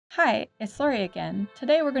Hi, it's Laurie again.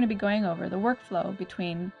 Today we're going to be going over the workflow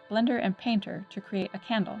between Blender and Painter to create a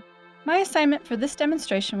candle. My assignment for this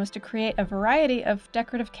demonstration was to create a variety of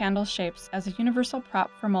decorative candle shapes as a universal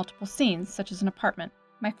prop for multiple scenes, such as an apartment.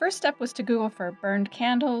 My first step was to Google for burned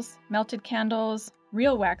candles, melted candles,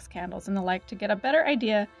 real wax candles, and the like to get a better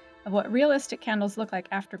idea of what realistic candles look like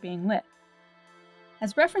after being lit.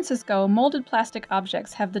 As references go, molded plastic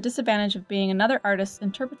objects have the disadvantage of being another artist's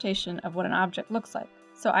interpretation of what an object looks like,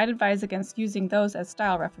 so I'd advise against using those as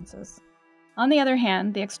style references. On the other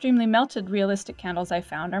hand, the extremely melted realistic candles I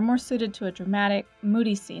found are more suited to a dramatic,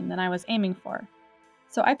 moody scene than I was aiming for,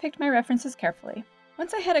 so I picked my references carefully.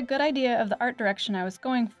 Once I had a good idea of the art direction I was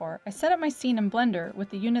going for, I set up my scene in Blender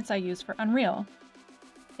with the units I use for Unreal.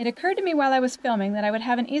 It occurred to me while I was filming that I would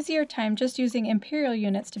have an easier time just using Imperial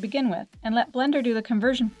units to begin with, and let Blender do the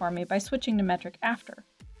conversion for me by switching to metric after.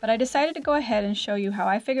 But I decided to go ahead and show you how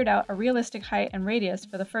I figured out a realistic height and radius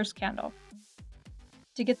for the first candle.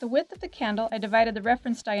 To get the width of the candle, I divided the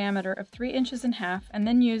reference diameter of 3 inches in half and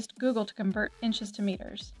then used Google to convert inches to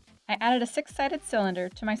meters. I added a 6-sided cylinder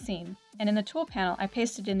to my scene, and in the tool panel I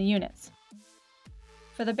pasted in the units.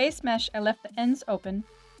 For the base mesh, I left the ends open,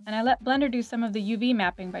 and I let Blender do some of the UV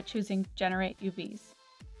mapping by choosing Generate UVs.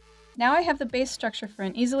 Now I have the base structure for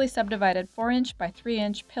an easily subdivided 4-inch by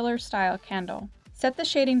 3-inch pillar-style candle. Set the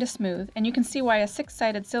shading to smooth, and you can see why a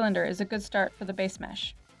 6-sided cylinder is a good start for the base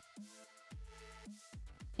mesh.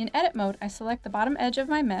 In edit mode, I select the bottom edge of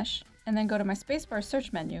my mesh, and then go to my spacebar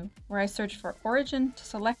search menu, where I search for Origin to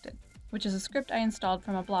Selected, which is a script I installed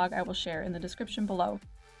from a blog I will share in the description below.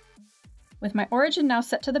 With my origin now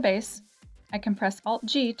set to the base, I can press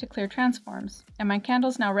Alt-G to clear transforms, and my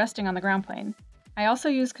candle's now resting on the ground plane. I also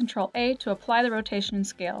use Ctrl-A to apply the rotation and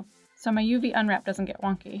scale, so my UV unwrap doesn't get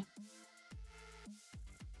wonky.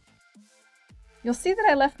 You'll see that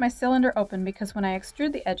I left my cylinder open because when I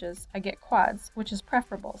extrude the edges, I get quads, which is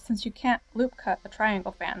preferable since you can't loop cut a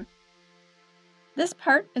triangle fan. This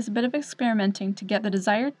part is a bit of experimenting to get the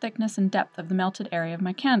desired thickness and depth of the melted area of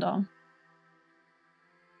my candle.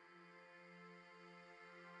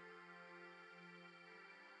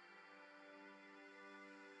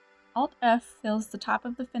 Alt-F fills the top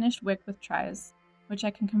of the finished wick with tries, which I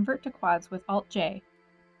can convert to quads with Alt-J,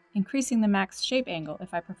 increasing the max shape angle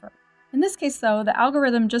if I prefer. In this case though, the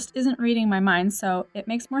algorithm just isn't reading my mind, so it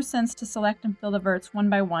makes more sense to select and fill the verts one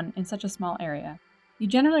by one in such a small area. You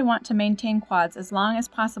generally want to maintain quads as long as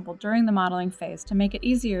possible during the modeling phase to make it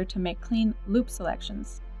easier to make clean loop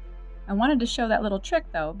selections. I wanted to show that little trick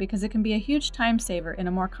though, because it can be a huge time saver in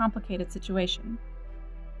a more complicated situation.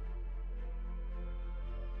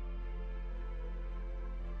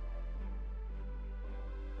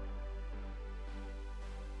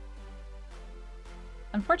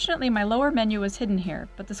 Unfortunately, my lower menu is hidden here,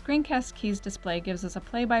 but the screencast keys display gives us a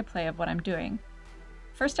play-by-play of what I'm doing.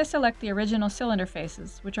 First, I select the original cylinder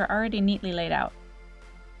faces, which are already neatly laid out.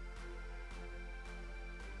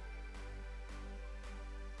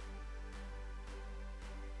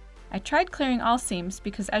 I tried clearing all seams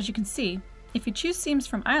because, as you can see, if you choose seams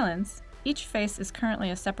from islands, each face is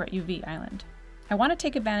currently a separate UV island. I want to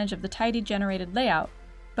take advantage of the tidy generated layout,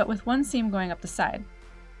 but with one seam going up the side.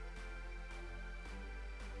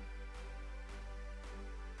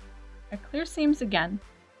 I clear seams again,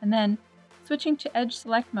 and then, switching to Edge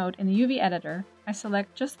Select mode in the UV editor, I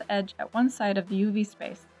select just the edge at one side of the UV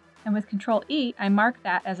space, and with Ctrl-E, I mark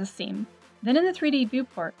that as a seam. Then in the 3D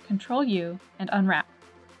viewport, Ctrl-U and unwrap.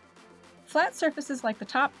 Flat surfaces like the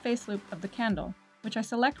top face loop of the candle, which I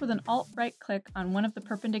select with an Alt-right click on one of the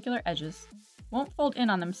perpendicular edges, won't fold in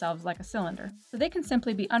on themselves like a cylinder, so they can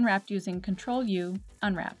simply be unwrapped using Ctrl-U,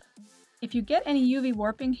 unwrap. If you get any UV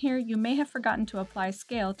warping here, you may have forgotten to apply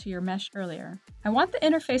scale to your mesh earlier. I want the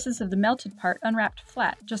inner faces of the melted part unwrapped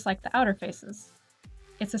flat, just like the outer faces.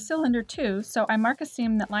 It's a cylinder too, so I mark a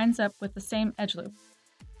seam that lines up with the same edge loop.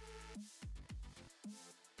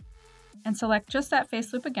 And select just that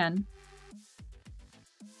face loop again,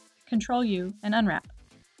 Ctrl-U, and unwrap.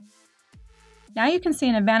 Now you can see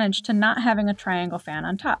an advantage to not having a triangle fan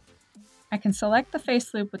on top. I can select the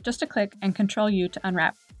face loop with just a click and Ctrl-U to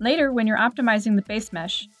unwrap. Later, when you're optimizing the base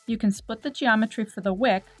mesh, you can split the geometry for the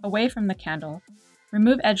wick away from the candle,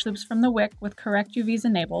 remove edge loops from the wick with correct UVs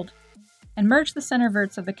enabled, and merge the center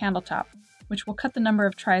verts of the candle top, which will cut the number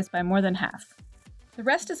of tries by more than half. The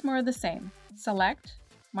rest is more of the same. Select,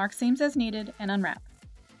 mark seams as needed, and unwrap.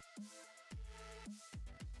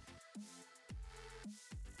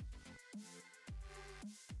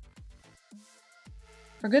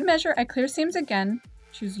 For good measure, I clear seams again,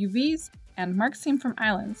 choose UVs, and mark seam from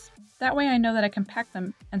islands. That way I know that I can pack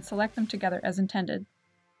them and select them together as intended.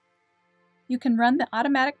 You can run the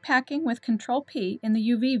automatic packing with Control-P in the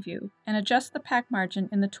UV view and adjust the pack margin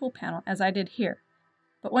in the tool panel as I did here.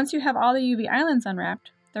 But once you have all the UV islands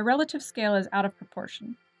unwrapped, their relative scale is out of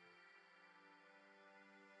proportion.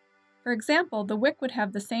 For example, the wick would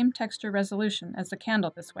have the same texture resolution as the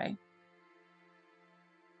candle this way.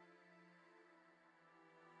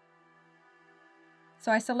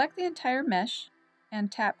 So I select the entire mesh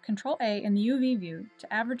and tap Ctrl-A in the UV view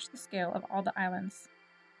to average the scale of all the islands.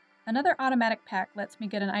 Another automatic pack lets me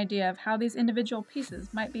get an idea of how these individual pieces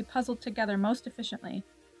might be puzzled together most efficiently.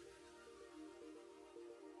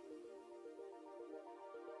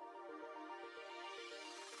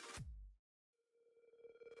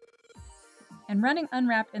 And running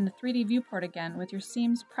Unwrap in the 3D viewport again with your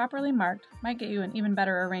seams properly marked might get you an even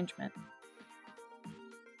better arrangement.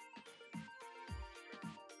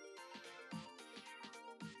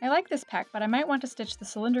 I like this pack, but I might want to stitch the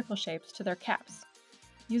cylindrical shapes to their caps.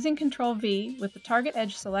 Using Ctrl-V with the target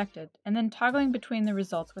edge selected, and then toggling between the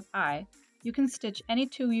results with I, you can stitch any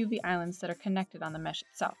two UV islands that are connected on the mesh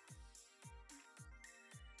itself.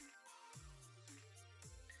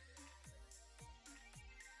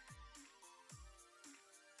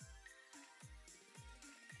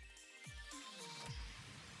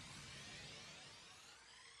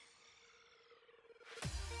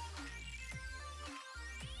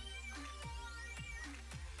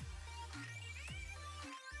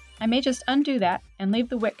 I may just undo that and leave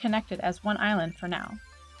the wick connected as one island for now.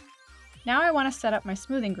 Now I want to set up my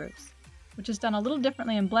smoothing groups, which is done a little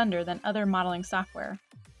differently in Blender than other modeling software.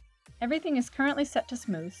 Everything is currently set to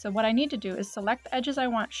smooth, so what I need to do is select the edges I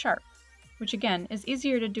want sharp, which again is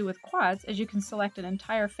easier to do with quads as you can select an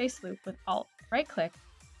entire face loop with Alt, right-click,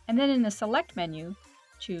 and then in the Select menu,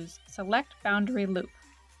 choose Select Boundary Loop.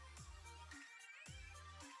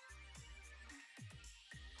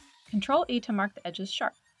 Ctrl-E to mark the edges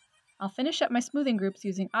sharp. I'll finish up my smoothing groups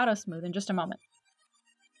using Auto Smooth in just a moment.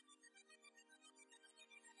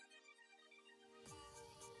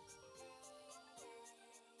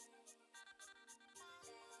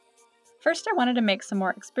 First, I wanted to make some more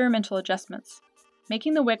experimental adjustments,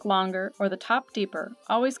 making the wick longer or the top deeper,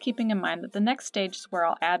 always keeping in mind that the next stage is where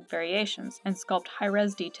I'll add variations and sculpt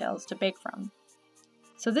high-res details to bake from.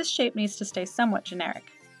 So this shape needs to stay somewhat generic.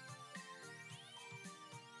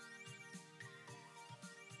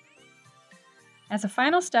 As a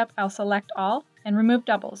final step, I'll select all and remove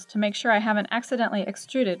doubles to make sure I haven't accidentally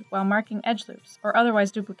extruded while marking edge loops or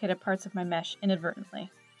otherwise duplicated parts of my mesh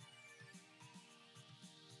inadvertently.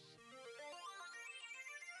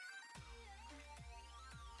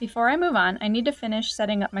 Before I move on, I need to finish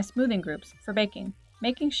setting up my smoothing groups for baking,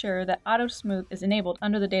 making sure that Auto Smooth is enabled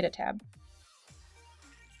under the Data tab.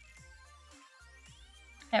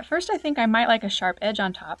 At first I think I might like a sharp edge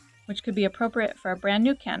on top, which could be appropriate for a brand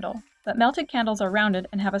new candle, but melted candles are rounded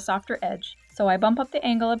and have a softer edge, so I bump up the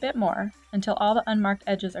angle a bit more until all the unmarked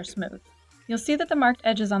edges are smooth. You'll see that the marked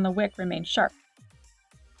edges on the wick remain sharp.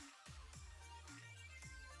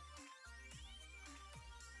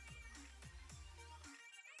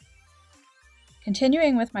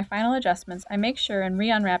 Continuing with my final adjustments, I make sure and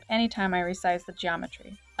re-unwrap anytime I resize the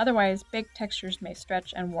geometry, otherwise baked textures may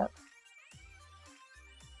stretch and warp.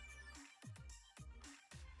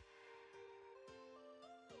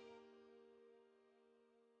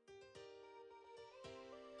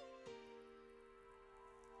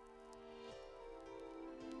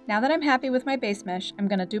 Now that I'm happy with my base mesh, I'm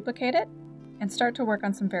going to duplicate it and start to work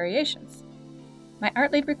on some variations. My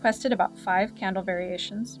art lead requested about 5 candle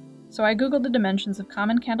variations, so I googled the dimensions of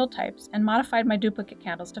common candle types and modified my duplicate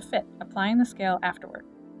candles to fit, applying the scale afterward.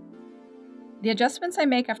 The adjustments I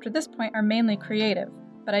make after this point are mainly creative,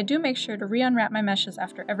 but I do make sure to re-unwrap my meshes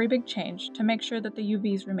after every big change to make sure that the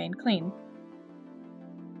UVs remain clean.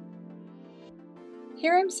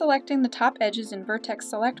 Here I'm selecting the top edges in Vertex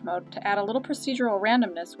Select mode to add a little procedural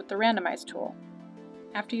randomness with the Randomize tool.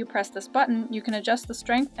 After you press this button, you can adjust the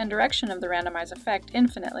strength and direction of the Randomize effect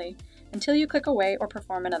infinitely until you click away or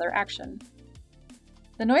perform another action.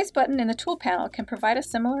 The Noise button in the tool panel can provide a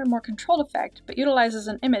similar, more controlled effect, but utilizes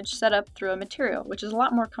an image set up through a material, which is a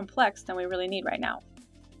lot more complex than we really need right now.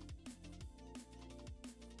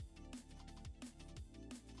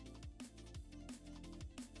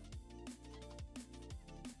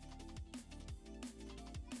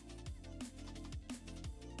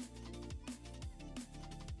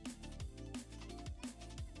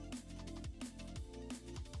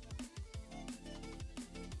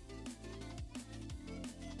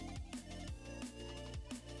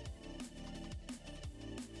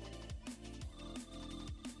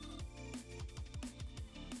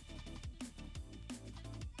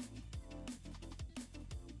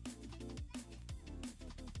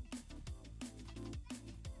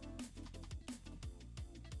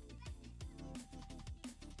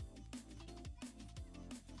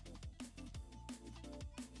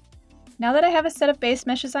 Now that I have a set of base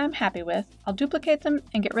meshes I am happy with, I'll duplicate them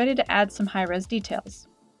and get ready to add some high-res details.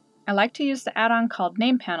 I like to use the add-on called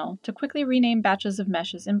Name Panel to quickly rename batches of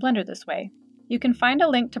meshes in Blender this way. You can find a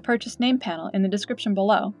link to purchase Name Panel in the description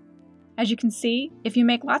below. As you can see, if you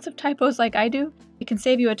make lots of typos like I do, it can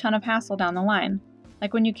save you a ton of hassle down the line,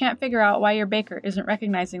 like when you can't figure out why your baker isn't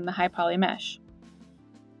recognizing the high poly mesh.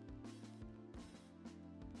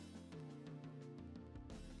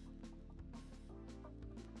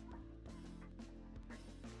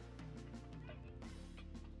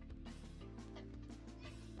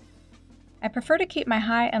 I prefer to keep my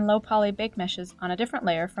high and low poly bake meshes on a different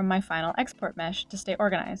layer from my final export mesh to stay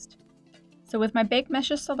organized. So with my bake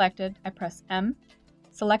meshes selected, I press M,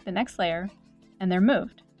 select the next layer, and they're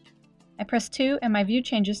moved. I press 2 and my view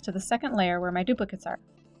changes to the second layer where my duplicates are.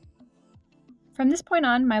 From this point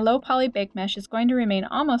on, my low poly bake mesh is going to remain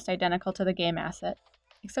almost identical to the game asset,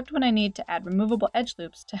 except when I need to add removable edge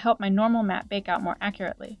loops to help my normal mat bake out more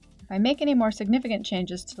accurately. If I make any more significant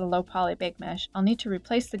changes to the low poly bake mesh, I'll need to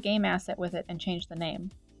replace the game asset with it and change the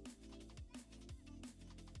name.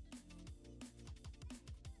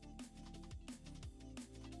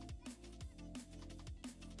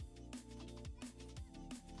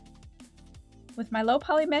 With my low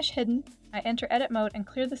poly mesh hidden, I enter edit mode and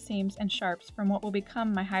clear the seams and sharps from what will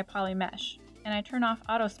become my high poly mesh, and I turn off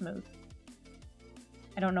auto smooth.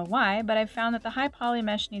 I don't know why, but I've found that the high poly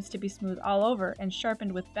mesh needs to be smooth all over and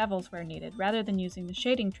sharpened with bevels where needed, rather than using the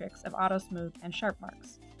shading tricks of auto smooth and sharp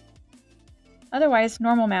marks. Otherwise,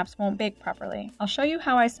 normal maps won't bake properly. I'll show you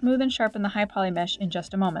how I smooth and sharpen the high poly mesh in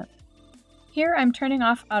just a moment. Here I'm turning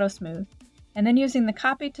off auto smooth, and then using the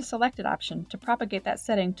copy to selected option to propagate that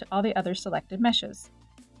setting to all the other selected meshes.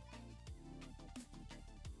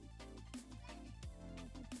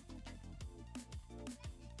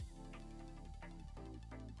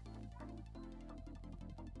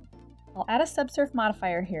 I'll add a subsurf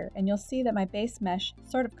modifier here, and you'll see that my base mesh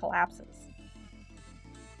sort of collapses.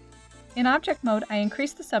 In object mode, I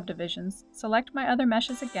increase the subdivisions, select my other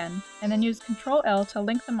meshes again, and then use Ctrl-L to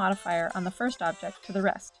link the modifier on the first object to the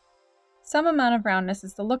rest. Some amount of roundness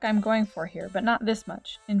is the look I'm going for here, but not this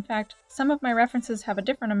much. In fact, some of my references have a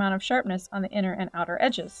different amount of sharpness on the inner and outer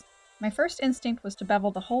edges. My first instinct was to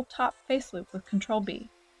bevel the whole top face loop with Ctrl-B,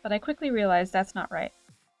 but I quickly realized that's not right.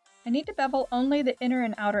 I need to bevel only the inner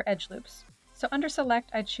and outer edge loops. So under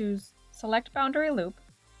Select, I choose Select Boundary Loop,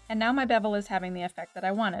 and now my bevel is having the effect that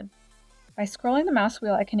I wanted. By scrolling the mouse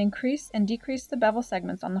wheel, I can increase and decrease the bevel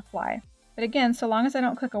segments on the fly. But again, so long as I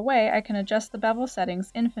don't click away, I can adjust the bevel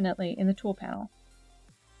settings infinitely in the tool panel.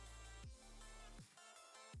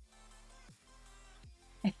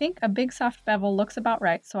 I think a big soft bevel looks about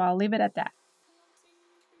right, so I'll leave it at that.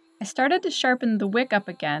 I started to sharpen the wick up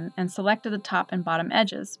again and selected the top and bottom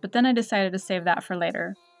edges, but then I decided to save that for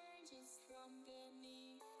later.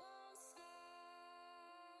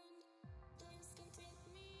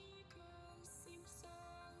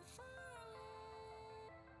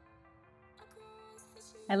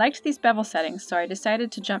 I liked these bevel settings, so I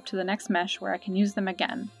decided to jump to the next mesh where I can use them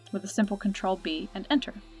again, with a simple Ctrl-B and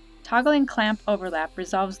Enter. Toggling clamp overlap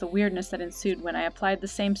resolves the weirdness that ensued when I applied the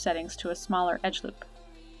same settings to a smaller edge loop.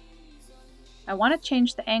 I want to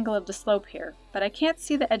change the angle of the slope here, but I can't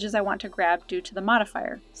see the edges I want to grab due to the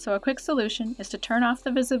modifier, so a quick solution is to turn off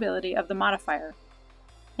the visibility of the modifier.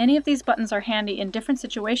 Any of these buttons are handy in different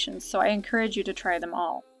situations, so I encourage you to try them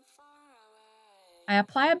all. I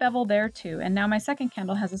apply a bevel there too, and now my second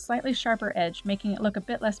candle has a slightly sharper edge, making it look a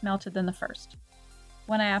bit less melted than the first.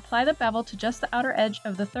 When I apply the bevel to just the outer edge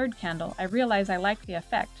of the third candle, I realize I like the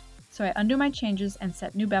effect, so I undo my changes and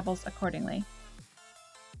set new bevels accordingly.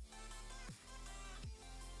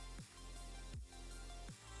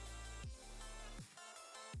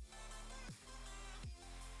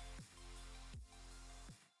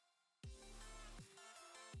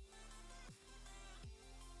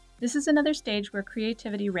 This is another stage where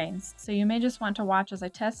creativity reigns, so you may just want to watch as I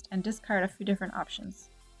test and discard a few different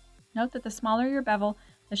options. Note that the smaller your bevel,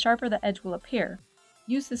 the sharper the edge will appear.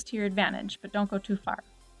 Use this to your advantage, but don't go too far.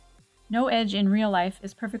 No edge in real life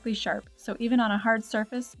is perfectly sharp, so even on a hard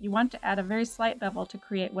surface, you want to add a very slight bevel to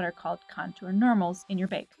create what are called contour normals in your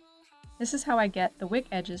bake. This is how I get the wick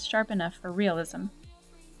edges sharp enough for realism.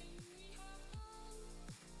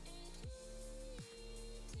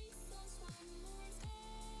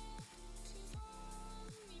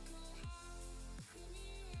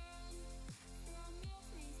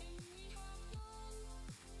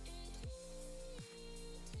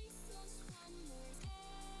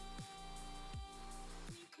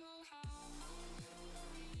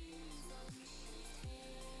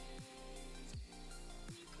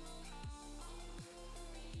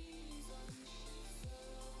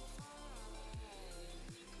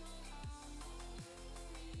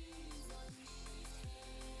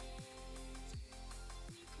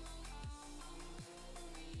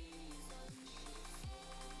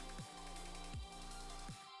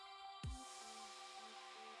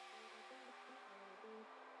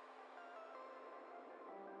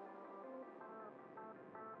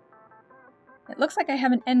 It looks like I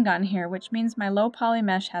have an end gun here, which means my low poly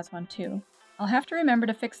mesh has one too. I'll have to remember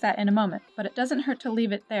to fix that in a moment, but it doesn't hurt to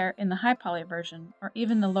leave it there in the high poly version, or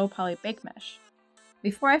even the low poly bake mesh.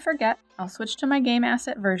 Before I forget, I'll switch to my game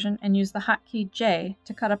asset version and use the hotkey J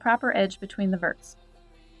to cut a proper edge between the verts.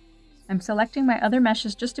 I'm selecting my other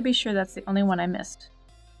meshes just to be sure that's the only one I missed.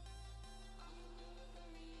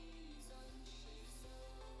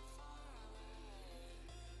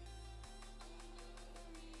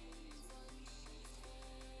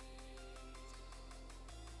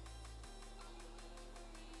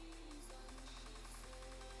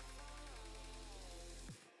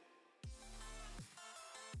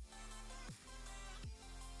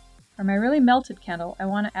 For my really melted candle, I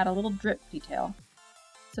want to add a little drip detail.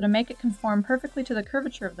 So to make it conform perfectly to the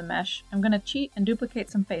curvature of the mesh, I'm going to cheat and duplicate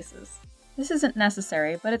some faces. This isn't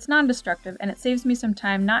necessary, but it's non-destructive and it saves me some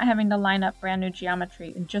time not having to line up brand new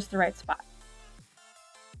geometry in just the right spot.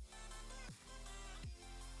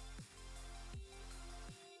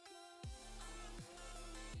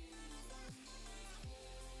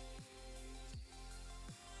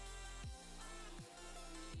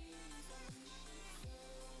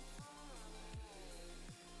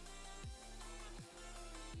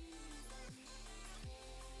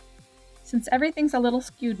 Since everything's a little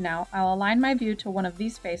skewed now, I'll align my view to one of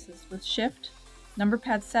these faces with Shift, number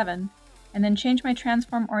pad 7, and then change my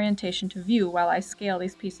transform orientation to view while I scale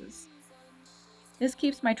these pieces. This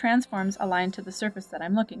keeps my transforms aligned to the surface that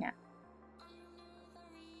I'm looking at.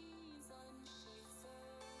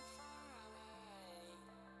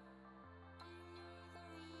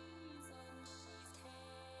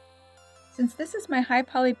 Since this is my high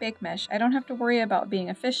poly bake mesh, I don't have to worry about being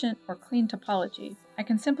efficient or clean topology. I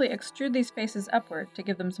can simply extrude these faces upward to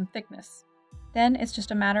give them some thickness. Then it's just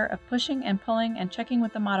a matter of pushing and pulling and checking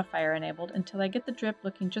with the modifier enabled until I get the drip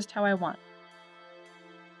looking just how I want.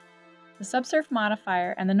 The subsurf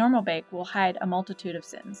modifier and the normal bake will hide a multitude of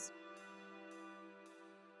sins.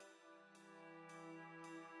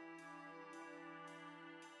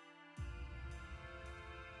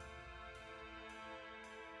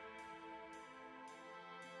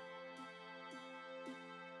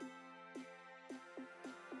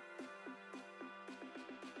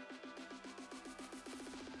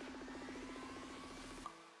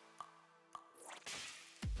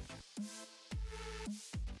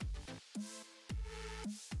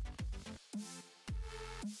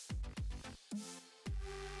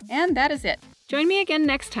 And that is it. Join me again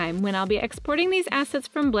next time when I'll be exporting these assets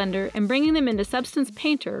from Blender and bringing them into Substance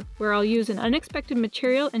Painter, where I'll use an unexpected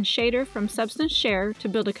material and shader from Substance Share to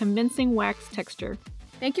build a convincing wax texture.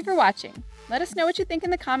 Thank you for watching. Let us know what you think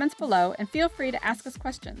in the comments below and feel free to ask us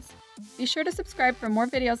questions. Be sure to subscribe for more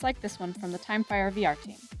videos like this one from the Timefire VR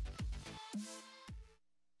team.